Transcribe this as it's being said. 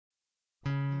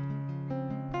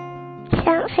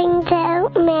something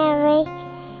to Mary.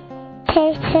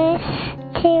 Totus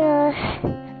Tuus.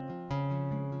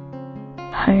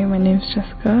 Hi, my name's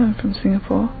Jessica. I'm from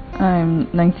Singapore. I'm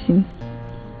 19.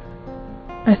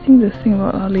 I think the thing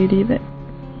about Our Lady that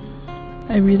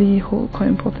I really hold quite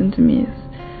important to me is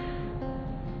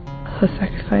her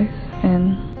sacrifice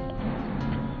and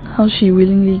how she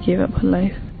willingly gave up her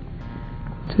life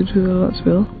to do the Lord's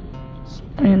will.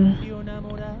 And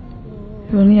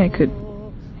if only I could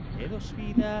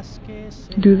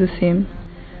do the same.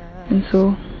 And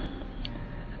so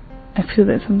I feel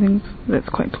that's something that's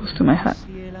quite close to my heart.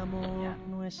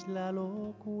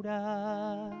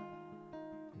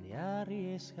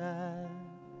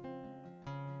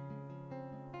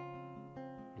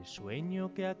 El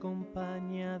sueño que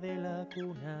acompaña de la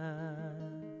cuna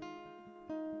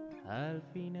al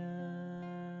final.